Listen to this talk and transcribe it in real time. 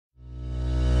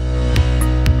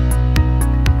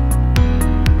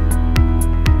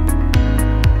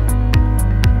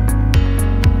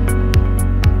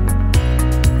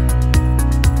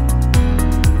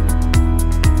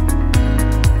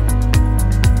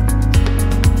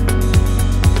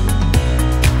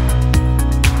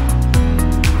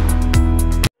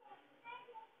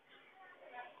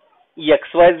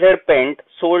XYZ paint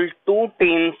sold 2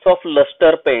 tins of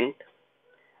luster paint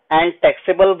and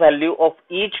taxable value of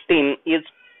each tin is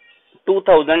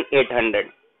 2,800.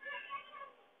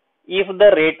 If the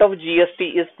rate of GST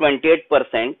is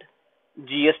 28%,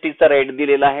 GST चा rate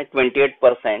दिलेला आहे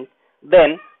 28%,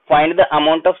 then find the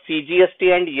amount of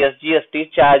CGST and SGST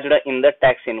charged in the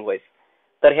tax invoice.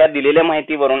 तर ह्या दिलेल्या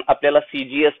माहितीवरून आपल्याला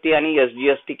CGST आणि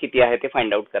SGST किती आहे ते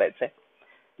फाइंड आउट करायचं आहे.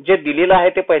 जे दिलेलं आहे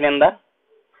ते पहिल्यांदा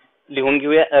लिहून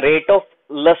घेऊया. Rate of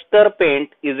lustre paint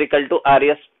is equal to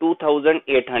RS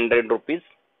 2,800 rupees.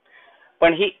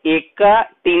 पण ही एका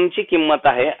टीनची किंमत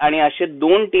आहे आणि असे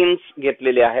 2 टीन्स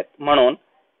घेतलेले आहेत म्हणून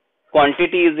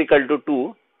quantity is equal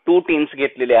to 2 teens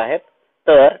घेतलेले आहेत.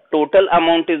 तर total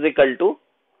amount is equal to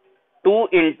 2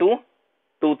 into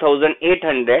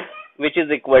 2,800 which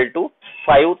is equal to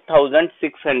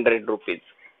 5,600 rupees.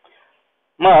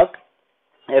 मग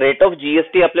रेट ऑफ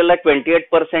GST आपल्याला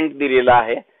 28% दिलेला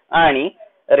आहे आणि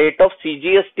रेट ऑफ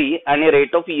CGST आणि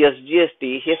रेट ऑफ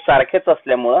SGST हे सारखेच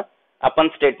असल्यामुळे आपण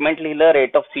स्टेटमेंट लिहिलं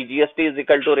rate of CGST is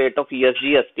equal to rate of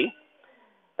SGST.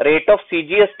 Rate of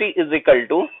CGST is equal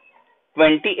to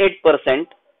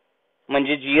 28%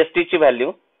 म्हणजे GST ची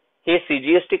व्हॅल्यू. हे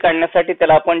CGST काढण्यासाठी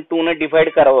त्याला आपण 2 ने डिवाइड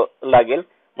करावं लागेल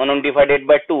म्हणून divided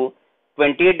by 2.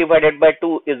 28 divided by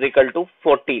 2 is equal to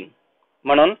 14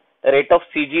 म्हणून rate of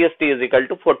CGST is equal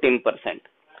to 14%.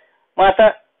 मग आता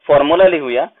फॉर्म्युला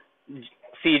लिहूया.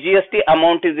 CGST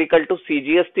amount is equal to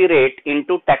CGST rate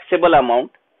into taxable amount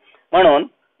म्हणून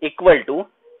equal to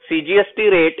CGST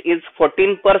rate is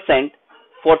 14%.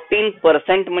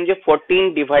 14% म्हणजे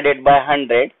 14 divided by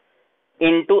 100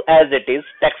 into as it is.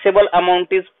 Taxable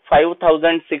amount is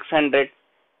 5,600.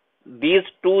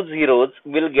 These 2 zeros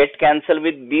will get cancelled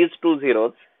with these 2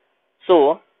 zeros. So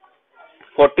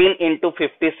 14 into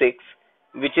 56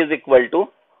 which is equal to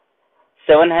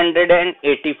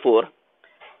 784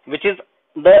 which is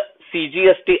the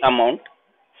CGST amount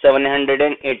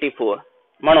 784.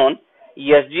 म्हणून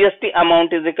SGST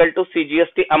amount is equal to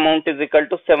CGST amount is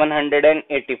equal to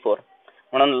 784.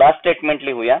 म्हणून last statement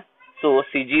लिहूया. So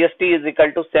CGST is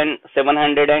equal to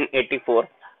 784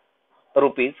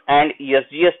 rupees and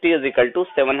SGST is equal to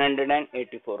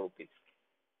 784 rupees.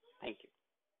 Thank you.